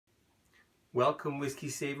Welcome, Whiskey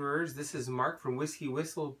Savorers. This is Mark from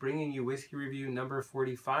WhiskyWhistle bringing you whiskey review number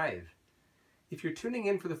 45. If you're tuning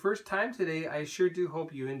in for the first time today, I sure do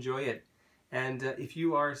hope you enjoy it. And if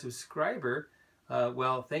you are a subscriber,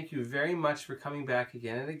 well, thank you very much for coming back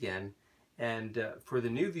again and again. And for the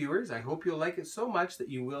new viewers, I hope you'll like it so much that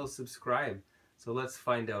you will subscribe. So let's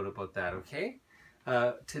find out about that, okay?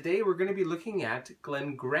 Today we're going to be looking at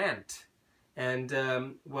Glen Grant. And,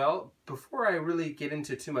 well, before I really get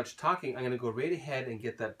into too much talking, I'm going to go right ahead and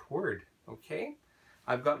get that poured, okay?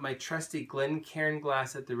 I've got my trusty Glen Grant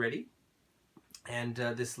glass at the ready. And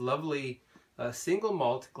this lovely single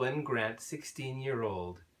malt Glen Grant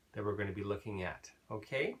 16-year-old that we're going to be looking at,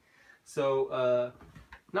 okay? So,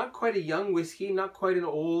 not quite a young whiskey, not quite an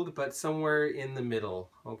old, but somewhere in the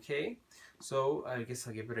middle, okay? So, I guess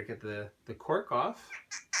I'll better get the cork off.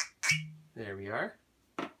 There we are.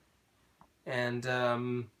 And,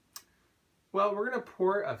 well, we're going to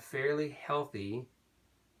pour a fairly healthy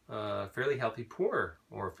pour,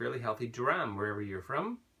 or fairly healthy dram, wherever you're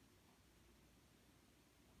from.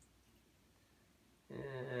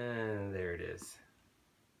 And there it is.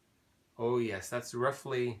 Oh yes, that's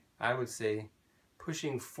roughly, I would say,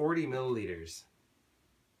 pushing 40 milliliters.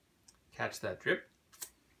 Catch that drip.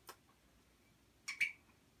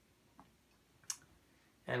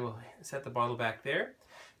 And we'll set the bottle back there.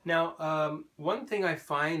 Now, one thing I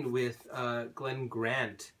find with Glen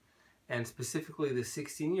Grant, and specifically the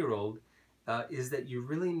 16-year-old, is that you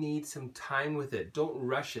really need some time with it. Don't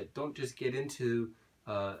rush it. Don't just get into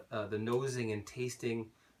the nosing and tasting.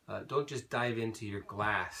 Don't just dive into your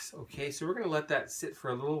glass. Okay, so we're going to let that sit for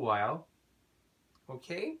a little while.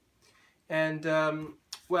 Okay, and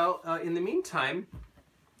well, in the meantime,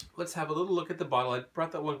 let's have a little look at the bottle. I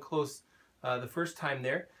brought that one close the first time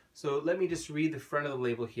there. So let me just read the front of the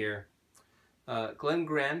label here. Glen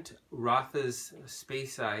Grant, Rotha's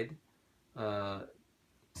Speyside,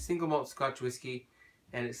 single malt Scotch whiskey,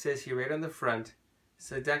 and it says here right on the front,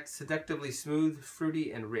 seductively smooth,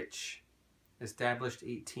 fruity, and rich. Established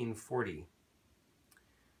 1840.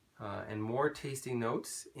 And more tasting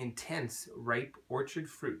notes, intense, ripe orchard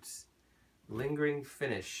fruits, lingering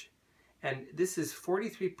finish. And this is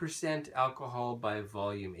 43% alcohol by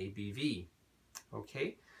volume ABV.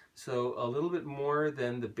 Okay, so a little bit more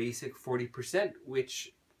than the basic 40%,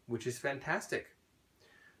 which is fantastic.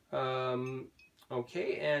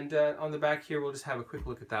 Okay, and on the back here, we'll just have a quick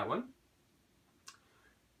look at that one.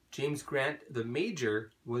 James Grant, the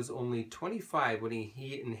Major, was only 25 when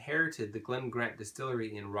he inherited the Glen Grant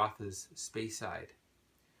distillery in Rotha's Speyside.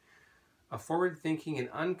 A forward-thinking and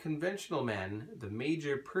unconventional man, the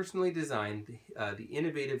Major personally designed the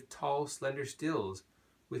innovative tall, slender stills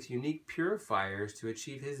with unique purifiers to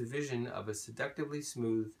achieve his vision of a seductively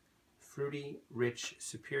smooth, fruity, rich,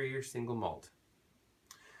 superior single malt.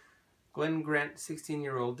 Glen Grant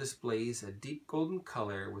 16-year-old displays a deep golden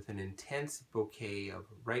color with an intense bouquet of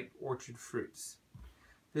ripe orchard fruits.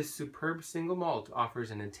 This superb single malt offers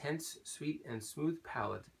an intense, sweet, and smooth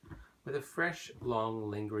palate with a fresh, long,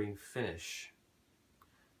 lingering finish.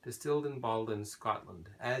 Distilled and bottled in Scotland,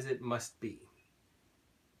 as it must be.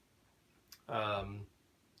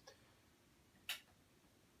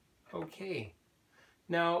 Okay.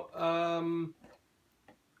 Now,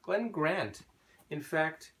 Glen Grant, in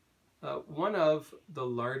fact, one of the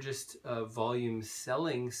largest volume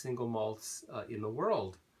selling single malts in the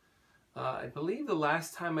world. I believe the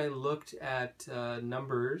last time I looked at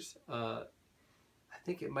numbers, I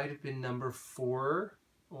think it might have been number 4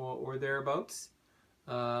 or thereabouts.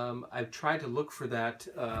 I've tried to look for that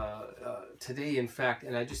today, in fact,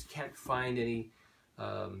 and I just can't find any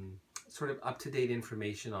sort of up-to-date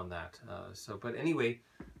information on that. But anyway,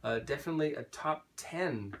 definitely a top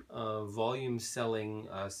 10 volume selling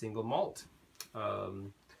single malt.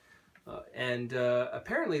 And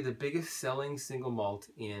apparently the biggest selling single malt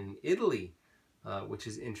in Italy, which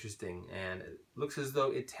is interesting. And it looks as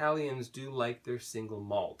though Italians do like their single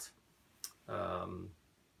malt.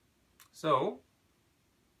 So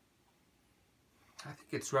I think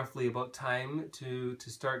it's roughly about time to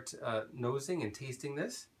start nosing and tasting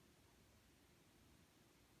this.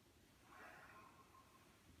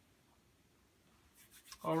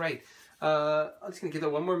 All right, I'm just going to give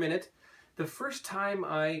that one more minute. The first time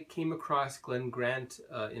I came across Glen Grant,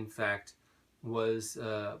 in fact, was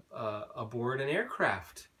aboard an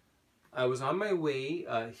aircraft. I was on my way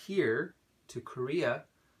here to Korea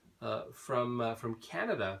from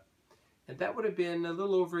Canada, and that would have been a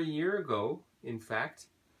little over a year ago, in fact.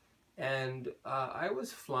 And I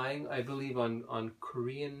was flying, I believe, on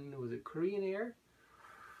Korean, was it Korean Air?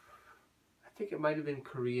 I think it might have been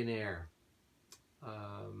Korean Air.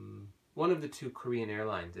 One of the two Korean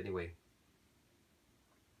airlines, anyway.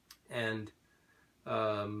 And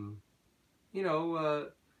you know,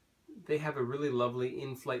 they have a really lovely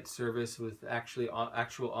in-flight service with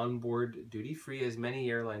actual onboard duty-free, as many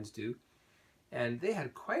airlines do. And they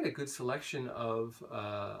had quite a good selection of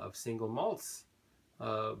single malts.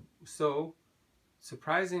 So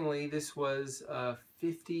surprisingly, this was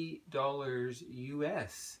 $50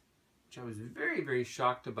 US, which I was very, very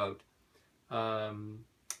shocked about.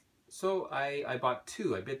 So I bought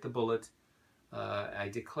two. I bit the bullet. I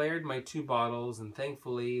declared my 2 bottles, and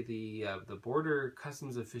thankfully the border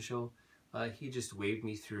customs official, he just waved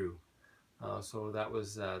me through. So that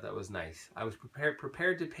was nice. I was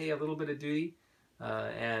prepared to pay a little bit of duty,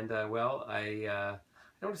 and well, I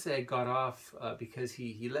don't want to say I got off because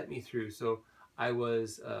he let me through. So I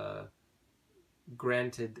was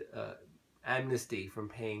granted amnesty from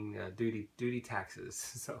paying duty taxes.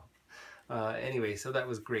 So anyway, so that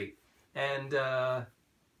was great. And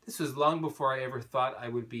this was long before I ever thought I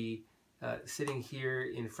would be sitting here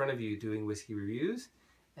in front of you doing whiskey reviews,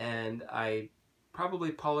 and I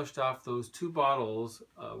probably polished off those 2 bottles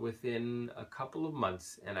within a couple of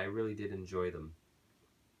months, and I really did enjoy them.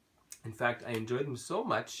 In fact, I enjoyed them so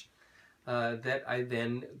much that I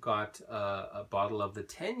then got a bottle of the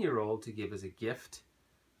 10-year-old to give as a gift,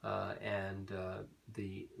 and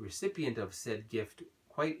the recipient of said gift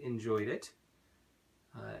quite enjoyed it.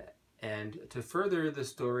 And to further the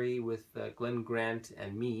story with Glen Grant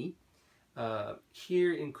and me,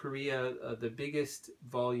 here in Korea, the biggest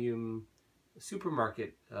volume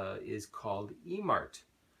supermarket is called E-Mart.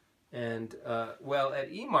 And well,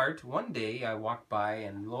 at E-Mart, one day I walked by,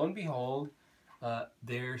 and lo and behold,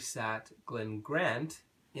 there sat Glen Grant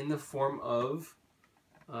in the form of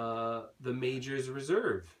the Major's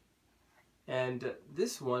Reserve. And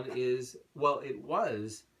this one is, well, it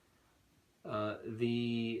was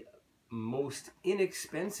the most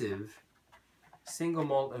inexpensive single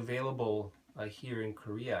malt available here in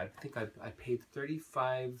Korea. I think I paid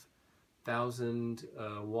 35,000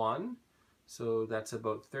 won, so that's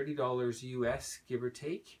about $30 US, give or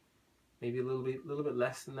take, maybe a little bit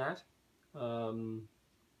less than that.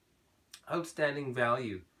 Outstanding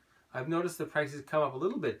value. I've noticed the prices come up a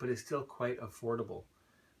little bit, but it's still quite affordable.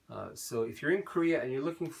 So if you're in Korea and you're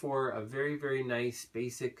looking for a very, very nice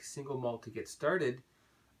basic single malt to get started,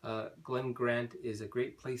 Glen Grant is a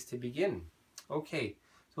great place to begin. Okay,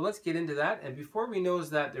 so let's get into that. And before we nose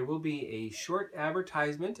that, there will be a short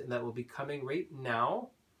advertisement, and that will be coming right now.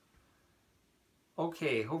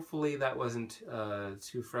 Okay, hopefully that wasn't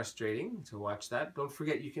too frustrating to watch that. Don't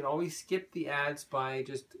forget, you can always skip the ads by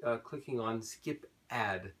just clicking on skip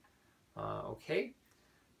ad. Okay,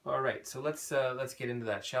 all right. So let's get into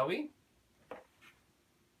that, shall we?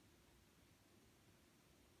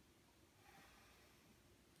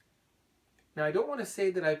 Now, I don't want to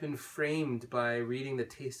say that I've been framed by reading the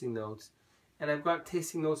tasting notes, and I've got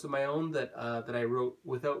tasting notes of my own that that I wrote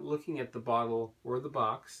without looking at the bottle or the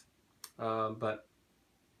box, but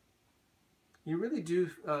you really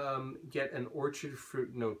do get an orchard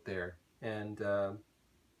fruit note there, and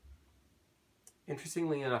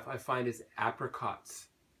interestingly enough, I find it's apricots,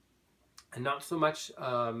 and not so much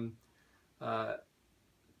the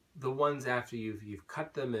ones after you've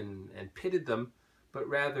cut them and pitted them, but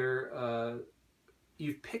rather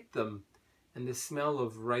you've picked them, and the smell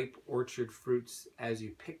of ripe orchard fruits as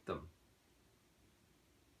you pick them,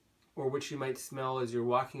 or which you might smell as you're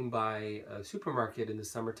walking by a supermarket in the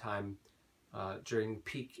summertime during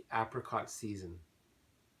peak apricot season.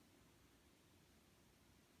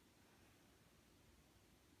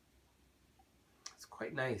 It's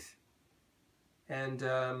quite nice. And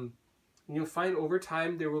you'll find over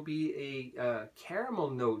time there will be a caramel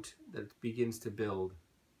note that begins to build.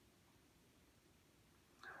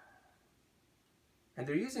 And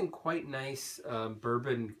they're using quite nice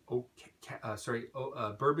bourbon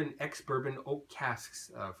ex-bourbon oak casks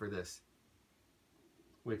for this,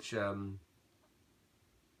 which you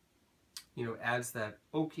know, adds that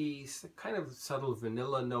oaky, kind of subtle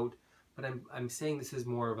vanilla note. But I'm saying this is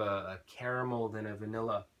more of a caramel than a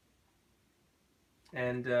vanilla.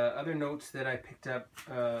 And other notes that I picked up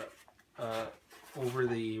over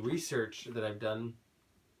the research that I've done.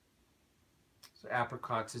 So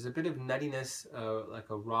apricots, there's a bit of nuttiness, like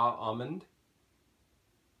a raw almond.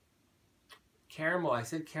 Caramel, I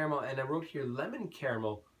said caramel, and I wrote here lemon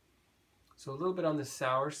caramel. So a little bit on the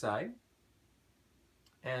sour side.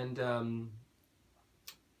 And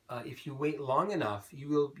if you wait long enough, you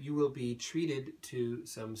will be treated to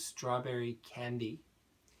some strawberry candy.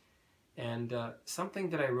 And something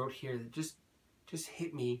that I wrote here that just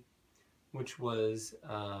hit me, which was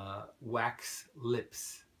wax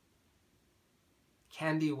lips.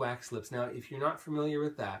 Candy wax lips. Now, if you're not familiar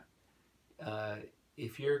with that, I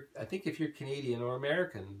think if you're Canadian or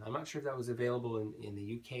American, I'm not sure if that was available in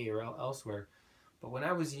the UK or elsewhere, but when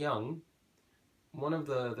I was young, one of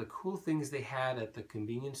the cool things they had at the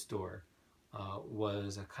convenience store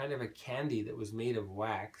was a kind of a candy that was made of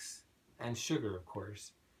wax and sugar, of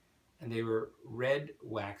course, and they were red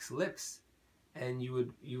wax lips, and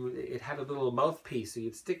it had a little mouthpiece, so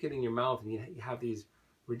you'd stick it in your mouth, and you have these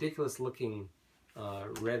ridiculous looking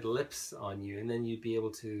red lips on you, and then you'd be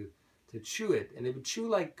able to chew it, and it would chew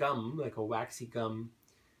like gum, like a waxy gum,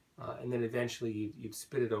 and then eventually you'd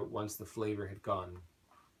spit it out once the flavor had gone.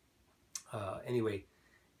 Anyway,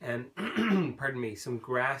 and pardon me, some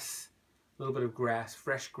grass, a little bit of grass,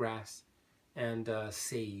 fresh grass, and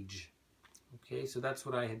sage. Okay, so that's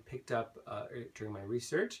what I had picked up during my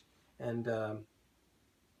research, and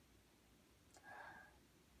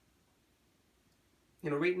you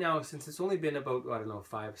know, right now, since it's only been about, I don't know,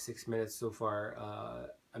 5-6 minutes so far,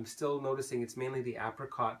 I'm still noticing it's mainly the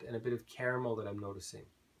apricot and a bit of caramel that I'm noticing.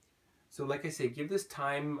 So like I say, give this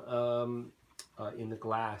time in the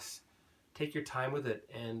glass. Take your time with it,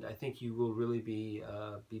 and I think you will really be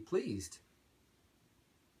pleased.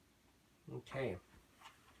 Okay.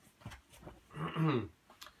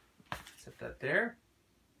 Set that there.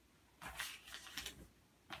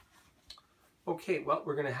 Okay, well,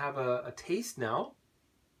 we're going to have a taste now.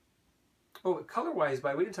 Oh, color-wise,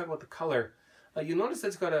 by the way, we didn't talk about the color. You'll notice that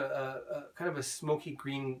it's got a kind of a smoky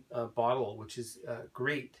green bottle, which is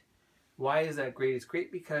great. Why is that great? It's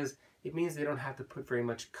great because it means they don't have to put very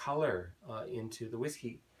much color into the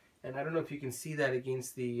whiskey. And I don't know if you can see that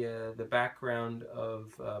against the background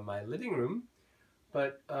of my living room,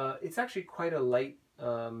 but it's actually quite a light,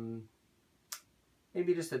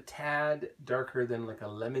 maybe just a tad darker than like a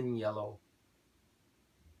lemon yellow.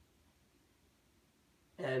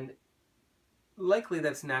 And likely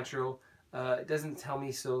that's natural. It doesn't tell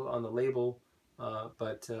me so on the label,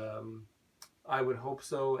 but I would hope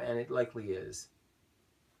so, and it likely is.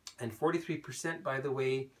 And 43%, by the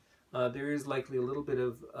way, there is likely a little bit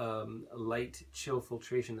of light chill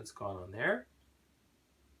filtration that's gone on there.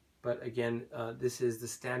 But again, this is the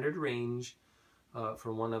standard range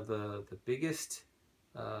from one of the biggest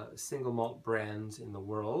single malt brands in the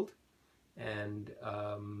world. And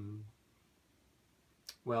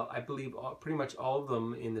well, I believe pretty much all of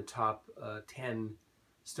them in the top 10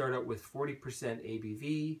 start out with 40%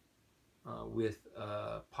 ABV, with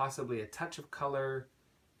possibly a touch of color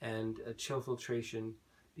and a chill filtration,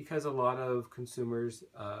 because a lot of consumers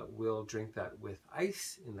will drink that with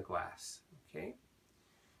ice in the glass. Okay,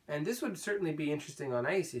 and this would certainly be interesting on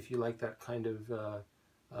ice if you like that kind of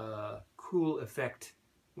cool effect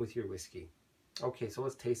with your whiskey. Okay, so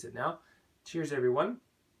let's taste it now. Cheers, everyone.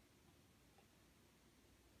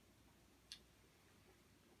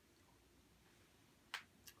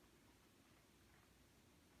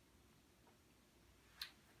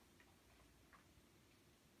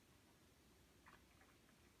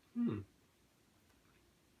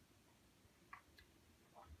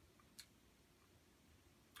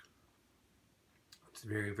 It's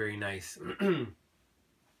very, very nice.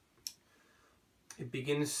 It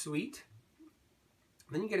begins sweet.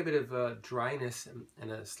 Then you get a bit of dryness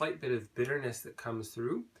and a slight bit of bitterness that comes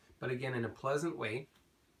through, but again in a pleasant way.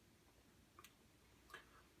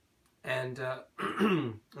 And,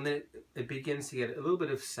 and then it begins to get a little bit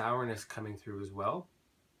of sourness coming through as well.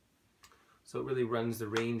 So it really runs the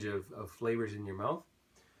range of flavors in your mouth.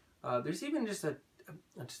 There's even just a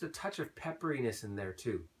touch of pepperiness in there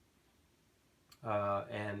too.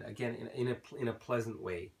 And again, in a pleasant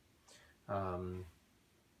way. You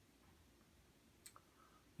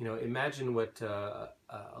know, imagine what a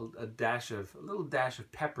little dash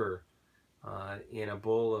of pepper in a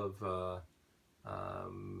bowl of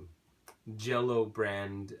Jell-O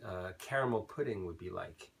brand caramel pudding would be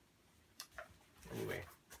like. Anyway,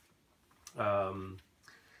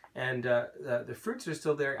 and the fruits are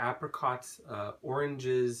still there: apricots,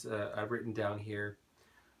 oranges. I've written down here.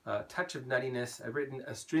 Touch of nuttiness. I've written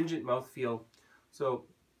astringent mouthfeel. So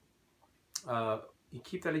you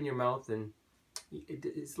keep that in your mouth, and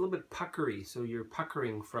it's a little bit puckery. So you're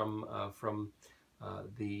puckering from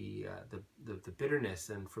the bitterness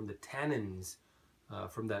and from the tannins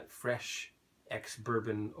from that fresh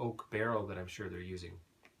ex-bourbon oak barrel that I'm sure they're using.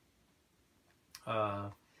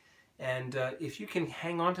 And if you can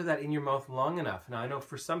hang on to that in your mouth long enough. Now I know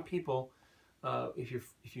for some people, if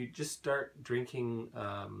you just start drinking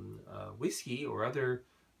whiskey or other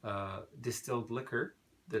distilled liquor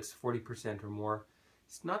that's 40% or more,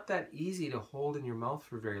 it's not that easy to hold in your mouth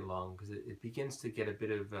for very long, because it begins to get a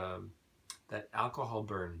bit of that alcohol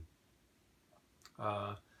burn.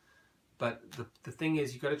 But the thing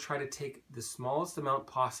is, you got to try to take the smallest amount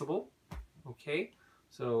possible. Okay,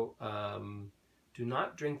 so do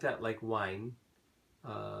not drink that like wine.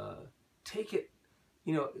 Take it,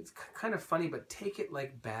 you know, it's kind of funny, but take it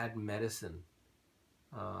like bad medicine.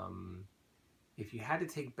 If you had to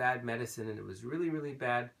take bad medicine and it was really, really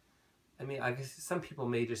bad, I mean, I guess some people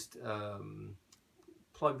may just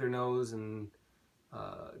plug their nose and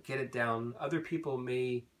get it down. Other people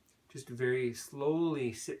may just very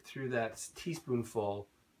slowly sip through that teaspoonful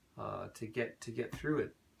to get through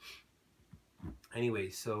it. Anyway,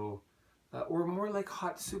 so or more like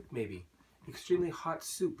hot soup, maybe extremely hot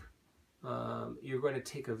soup. You're going to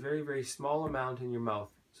take a very, very small amount in your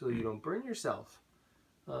mouth so you don't burn yourself.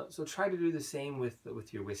 So try to do the same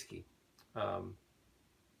with your whiskey.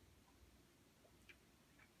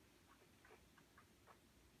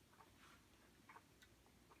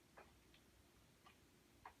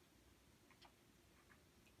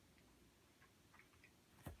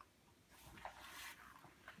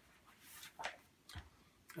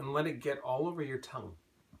 And let it get all over your tongue,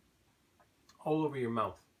 all over your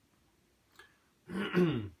mouth.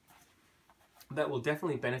 That will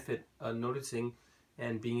definitely benefit noticing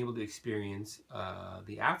and being able to experience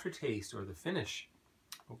the aftertaste or the finish.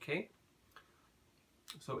 Okay?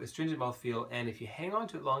 So astringent mouthfeel, and if you hang on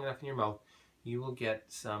to it long enough in your mouth, you will get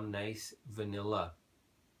some nice vanilla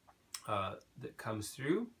that comes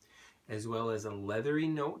through, as well as a leathery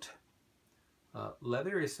note.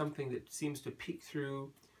 Leather is something that seems to peek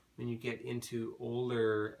through when you get into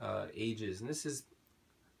older ages. And this is,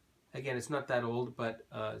 again, it's not that old, but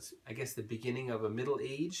it's, I guess, the beginning of a middle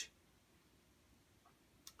age.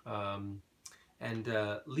 And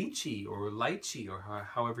lychee or lychee, or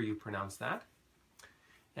however you pronounce that.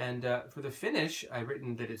 And for the finish, I've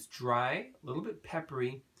written that it's dry, a little bit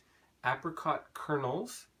peppery, apricot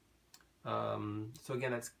kernels. So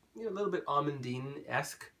again, that's, you know, a little bit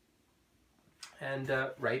almondine-esque. And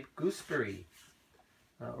ripe gooseberry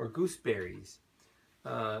or gooseberries.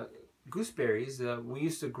 Gooseberries we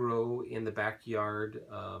used to grow in the backyard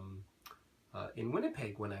in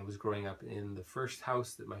Winnipeg when I was growing up, in the first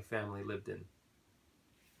house that my family lived in.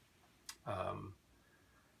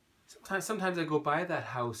 Sometimes I go by that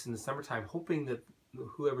house in the summertime hoping that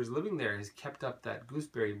whoever's living there has kept up that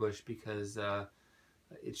gooseberry bush, because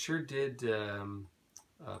it sure did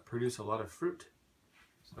produce a lot of fruit.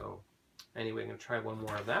 So anyway, I'm going to try one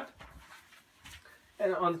more of that.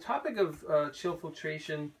 And on the topic of chill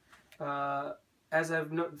filtration, as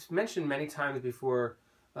I've mentioned many times before,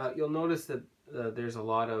 you'll notice that there's a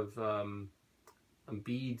lot of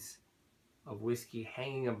beads of whiskey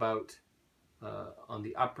hanging about on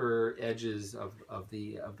the upper edges of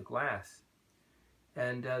the glass.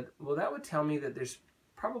 And well, that would tell me that there's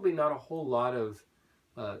probably not a whole lot of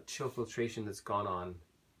chill filtration that's gone on.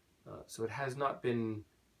 So it has not been,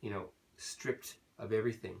 you know, stripped of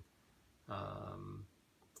everything.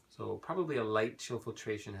 So probably a light chill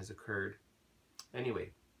filtration has occurred.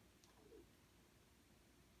 Anyway.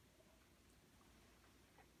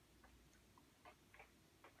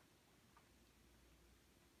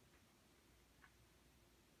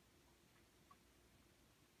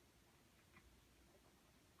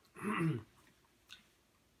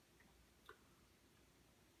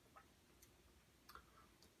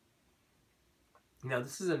 Now,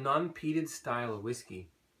 this is a non-peated style of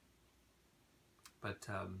whiskey, but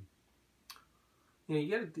you know, you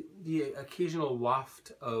get the occasional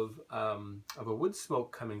waft of a wood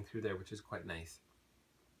smoke coming through there, which is quite nice.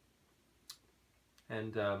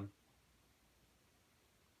 And a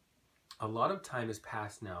lot of time has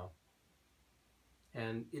passed now,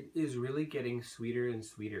 and it is really getting sweeter and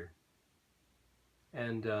sweeter.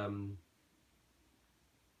 And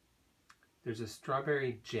there's a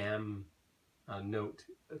strawberry jam note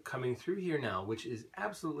coming through here now, which is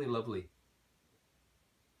absolutely lovely.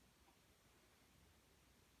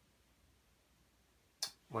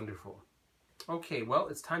 Wonderful. Okay, well,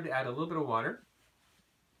 it's time to add a little bit of water.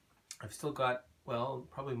 I've still got, well,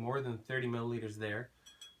 probably more than 30 milliliters there.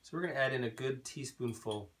 So we're going to add in a good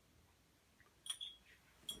teaspoonful.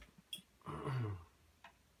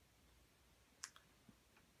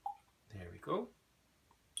 There we go.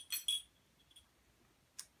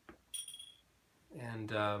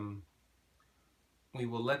 And we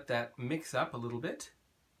will let that mix up a little bit.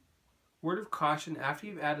 Word of caution, after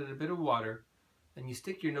you've added a bit of water and you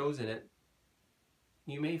stick your nose in it,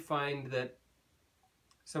 you may find that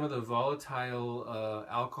some of the volatile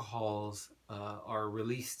alcohols are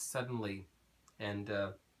released suddenly, and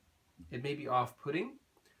it may be off-putting.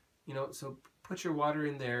 You know, so put your water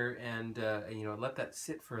in there and you know, let that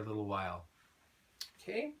sit for a little while.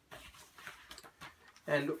 Okay.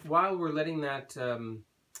 And while we're letting that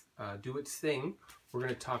do its thing, we're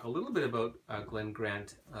going to talk a little bit about Glen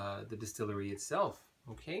Grant, the distillery itself.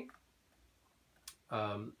 Okay.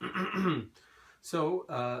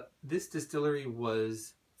 So this distillery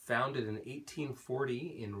was founded in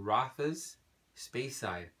 1840 in Rothes,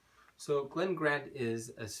 Speyside. So Glen Grant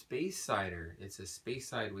is a Speysider. It's a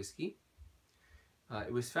Speyside whiskey.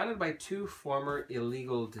 It was founded by two former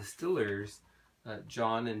illegal distillers,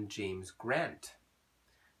 John and James Grant.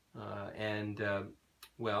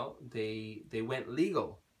 Well, they went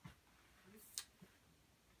legal.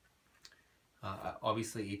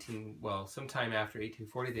 Obviously, sometime after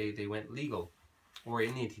 1840, they went legal, or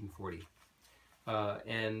in 1840.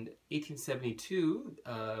 And 1872,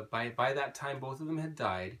 by that time, both of them had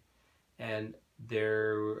died, and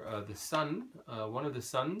the son, one of the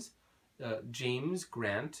sons, James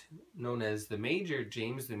Grant, known as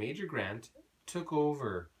James the Major Grant, took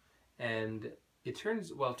over, and it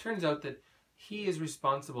turns out that he is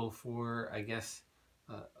responsible for, I guess,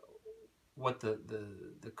 what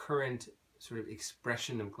the current sort of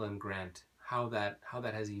expression of Glen Grant, how that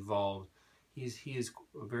has evolved. He is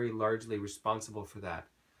very largely responsible for that,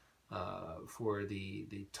 for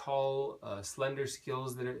the tall, slender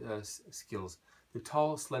the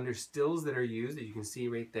tall, slender stills that are used, that you can see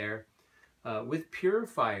right there, with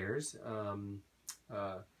purifiers,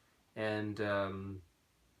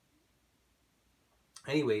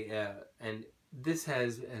 anyway, and this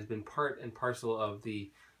has been part and parcel of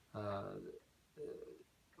the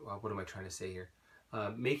what am I trying to say here?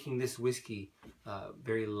 Making this whiskey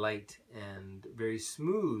very light and very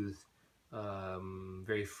smooth,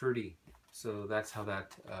 very fruity. So that's how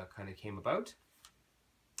that kind of came about.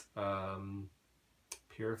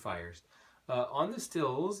 Purifiers. On the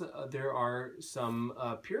stills, there are some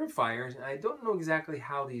purifiers, and I don't know exactly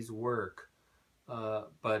how these work,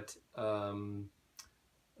 but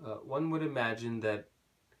one would imagine that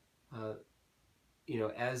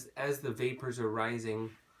as the vapors are rising,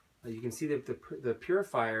 you can see that the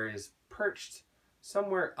purifier is perched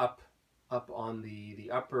somewhere up on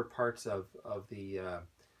the upper parts of the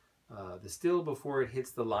still before it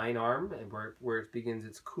hits the line arm, and where it begins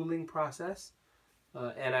its cooling process.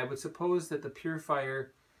 And I would suppose that the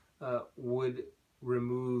purifier would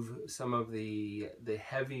remove some of the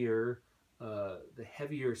heavier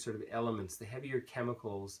sort of elements, the heavier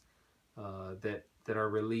chemicals that are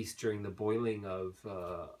released during the boiling of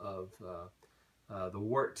the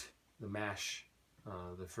wort, the mash,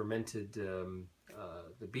 the fermented,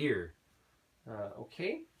 the beer.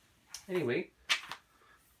 Okay. Anyway,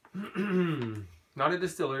 not a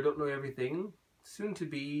distiller, don't know everything. Soon to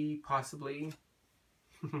be, possibly.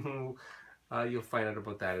 You'll find out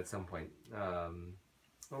about that at some point.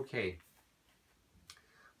 Okay.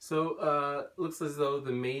 So looks as though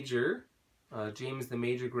the Major, James the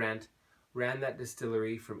Major Grant, ran that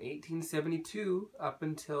distillery from 1872 up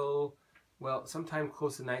until, well, sometime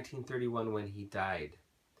close to 1931 when he died.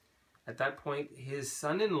 At that point, his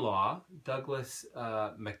son-in-law, Douglas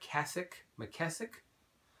McKessick,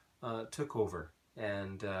 took over.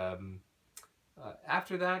 And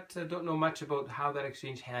after that, don't know much about how that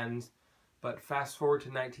exchanged hands, but fast forward to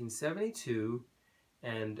 1972,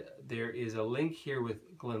 and there is a link here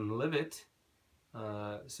with Glenlivet.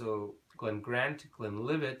 So Glen Grant,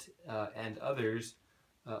 Glenlivet, and others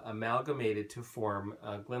amalgamated to form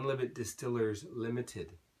Glenlivet Distillers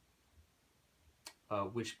Limited,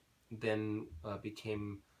 which then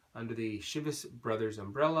became under the Chivas Brothers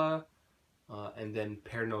umbrella, and then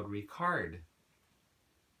Pernod Ricard.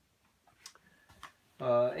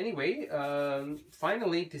 Anyway,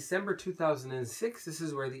 finally, December 2006, this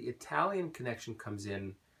is where the Italian connection comes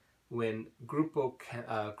in, when Gruppo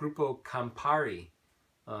Campari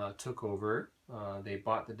took over. They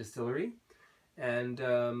bought the distillery, and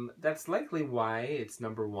that's likely why it's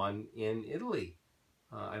 #1 in Italy.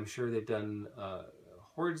 I'm sure they've done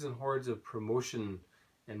hordes and hordes of promotion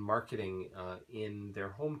and marketing in their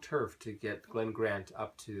home turf to get Glen Grant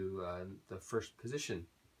up to the first position.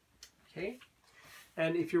 Okay,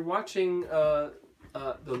 and if you're watching the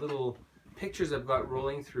little pictures I've got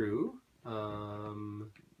rolling through,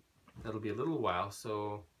 that'll be a little while,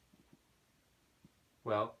 so,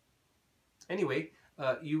 well, anyway,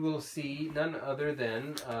 you will see none other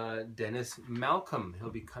than Dennis Malcolm. He'll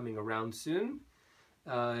be coming around soon.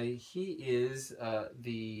 He is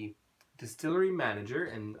the distillery manager,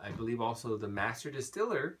 and I believe also the master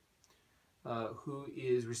distiller, who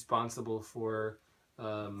is responsible for,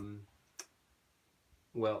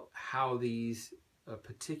 well, how these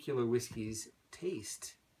particular whiskeys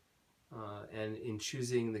taste, and in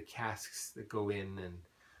choosing the casks that go in, and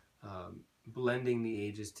blending the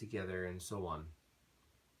ages together, and so on.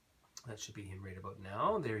 That should be him right about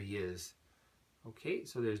now. There he is. Okay,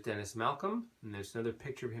 so there's Dennis Malcolm, and there's another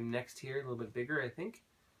picture of him next here, a little bit bigger, I think.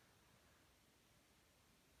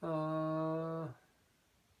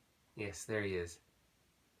 Yes, there he is.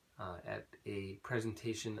 At a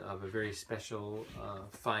presentation of a very special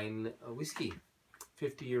fine whiskey,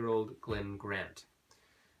 50-year-old Glen Grant.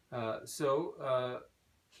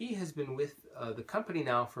 He has been with the company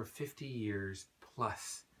now for 50 years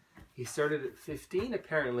plus. He started at 15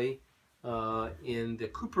 apparently in the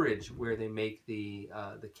cooperage where they make the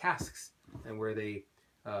casks and where they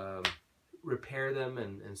repair them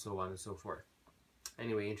and so on and so forth.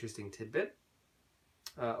 Anyway, interesting tidbit.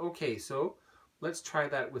 Okay, so let's try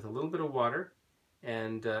that with a little bit of water.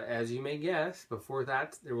 And as you may guess, before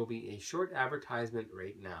that, there will be a short advertisement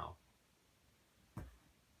right now.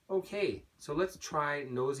 Okay, so let's try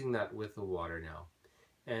nosing that with the water now.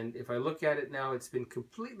 And if I look at it now, it's been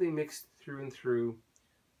completely mixed through and through.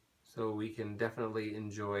 So we can definitely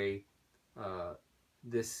enjoy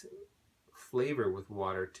this flavor with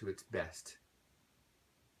water to its best.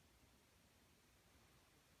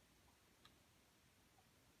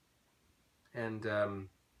 And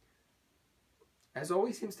as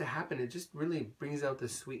always seems to happen, it just really brings out the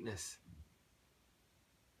sweetness.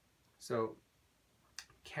 So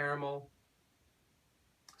caramel,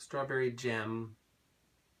 strawberry jam,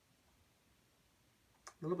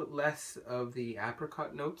 a little bit less of the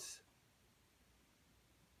apricot notes.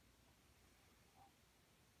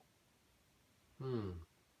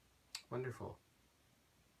 Wonderful.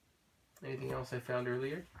 Anything else I found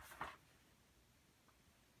earlier?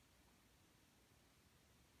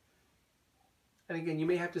 And again, you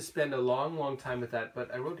may have to spend a long time with that,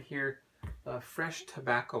 but I wrote here fresh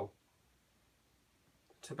tobacco.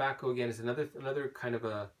 Tobacco, again, is another kind of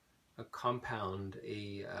a compound,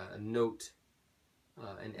 a note,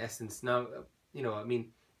 an essence. Now, you know, I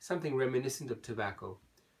mean, something reminiscent of tobacco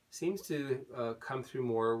seems to come through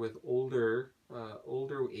more with older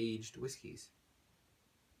aged whiskeys.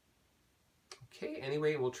 Okay,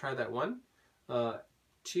 anyway, we'll try that one.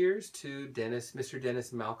 Cheers to Dennis, Mr.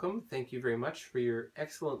 Dennis Malcolm. Thank you very much for your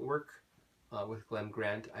excellent work with Glen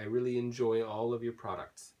Grant. I really enjoy all of your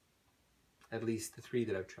products. At least the 3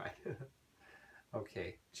 that I've tried.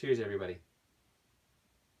 Okay, cheers everybody.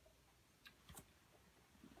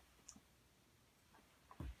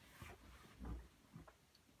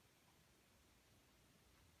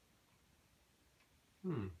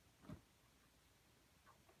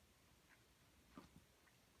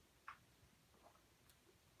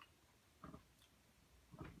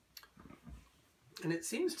 And it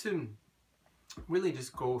seems to really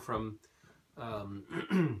just go from a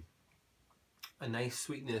nice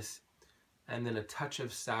sweetness and then a touch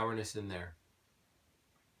of sourness in there.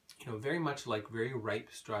 You know, very much like very ripe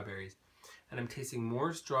strawberries. And I'm tasting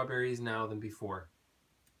more strawberries now than before.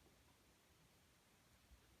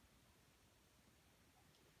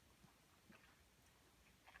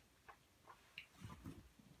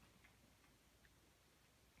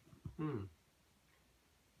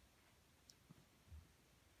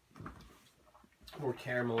 More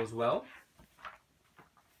caramel as well.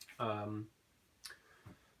 Yeah,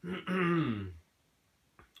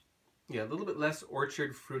 a little bit less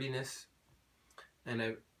orchard fruitiness. And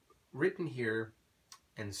I've written here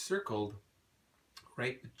and circled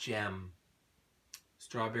ripe jam,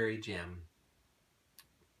 strawberry jam.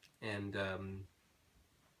 And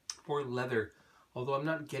more leather, although I'm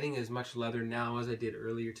not getting as much leather now as I did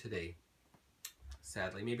earlier today.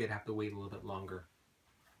 Sadly, maybe I'd have to wait a little bit longer.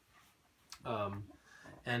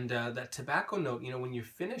 And that tobacco note, you know, when you're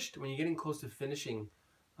finished, when you're getting close to finishing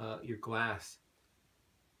your glass,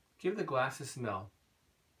 give the glass a smell.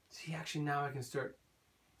 See, actually now I can start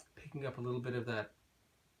picking up a little bit of that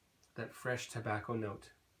fresh tobacco note.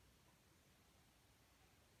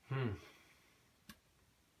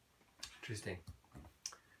 Interesting.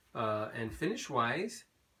 And finish-wise,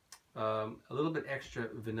 a little bit extra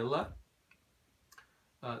vanilla.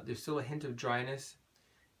 There's still a hint of dryness.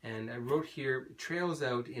 And I wrote here, it trails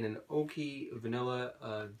out in an oaky,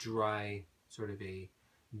 vanilla, dry, sort of a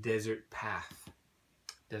desert path,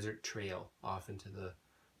 desert trail off into the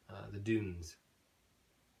dunes.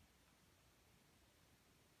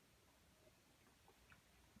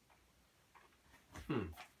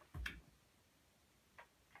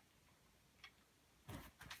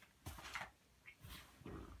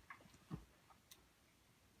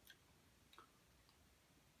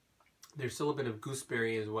 There's still a bit of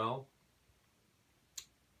gooseberry as well.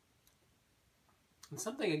 And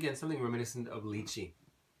something, again, something reminiscent of lychee.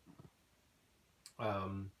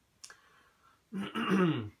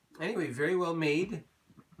 Anyway, very well made.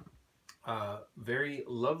 Very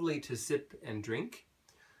lovely to sip and drink.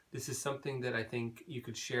 This is something that I think you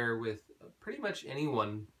could share with pretty much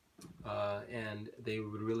anyone, and they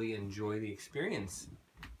would really enjoy the experience.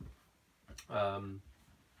 As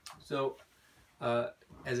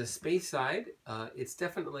a Speyside, it's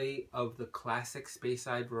definitely of the classic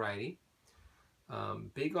Speyside variety.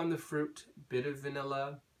 Big on the fruit, bit of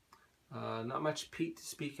vanilla, not much peat to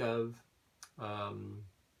speak of,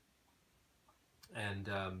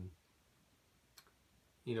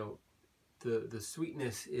 you know, the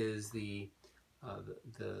sweetness is the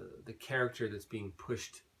character that's being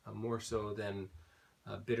pushed more so than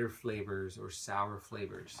bitter flavors or sour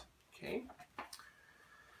flavors.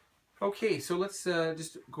 Okay, so let's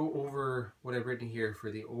just go over what I've written here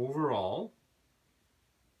for the overall.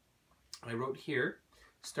 I wrote here,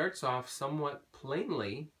 starts off somewhat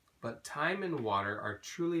plainly, but time and water are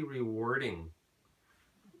truly rewarding.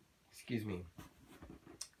 Excuse me.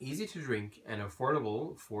 Easy to drink and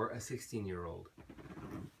affordable for a 16-year-old.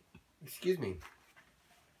 Excuse me.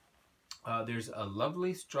 There's a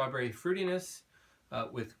lovely strawberry fruitiness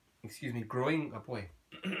with, growing,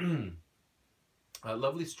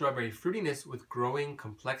 lovely strawberry fruitiness with growing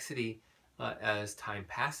complexity as time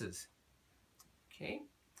passes. Okay.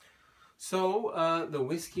 So the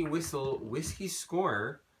WhiskyWhistle whiskey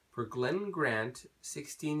score for Glen Grant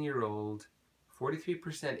 16-year-old 43%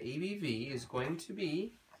 ABV is going to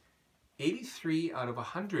be 83 out of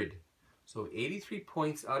 100. So 83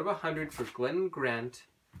 points out of 100 for Glen Grant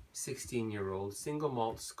 16-year-old single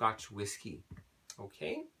malt Scotch whiskey.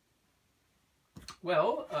 Okay.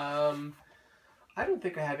 Well, I don't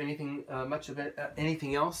think I have anything much of it,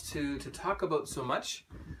 anything else to talk about so much.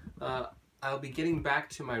 I'll be getting back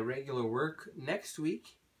to my regular work next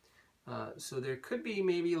week, so there could be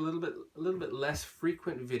maybe a little bit less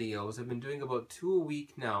frequent videos. I've been doing about 2 a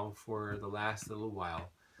week now for the last little while,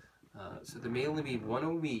 so there may only be 1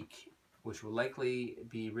 a week, which will likely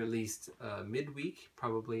be released midweek,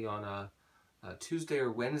 probably on a Tuesday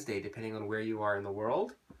or Wednesday, depending on where you are in the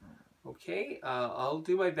world. Okay, I'll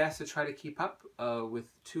do my best to try to keep up with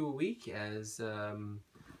 2 a week, as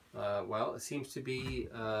well, it seems to be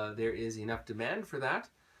there is enough demand for that,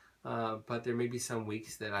 but there may be some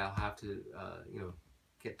weeks that I'll have to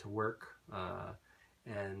get to work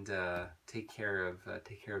and take care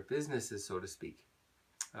of businesses, so to speak.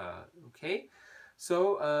 Okay,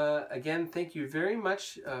 so again, thank you very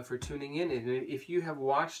much for tuning in, and if you have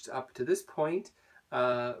watched up to this point,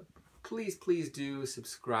 please do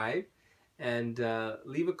subscribe and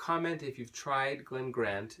leave a comment if you've tried Glen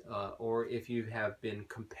Grant or if you have been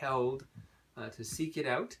compelled to seek it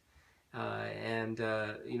out, and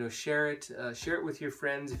share it with your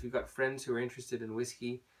friends. If you've got friends who are interested in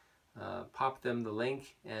whiskey, pop them the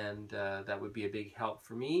link, and that would be a big help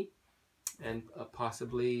for me, and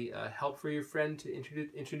possibly help for your friend to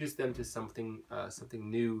introduce them to something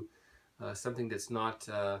new, something that's not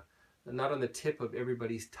on the tip of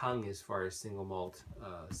everybody's tongue as far as single malt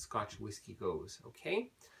Scotch whiskey goes. Okay?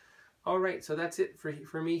 Alright, so that's it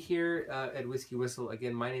for me here at WhiskyWhistle.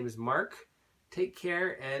 Again, my name is Mark. Take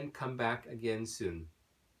care and come back again soon.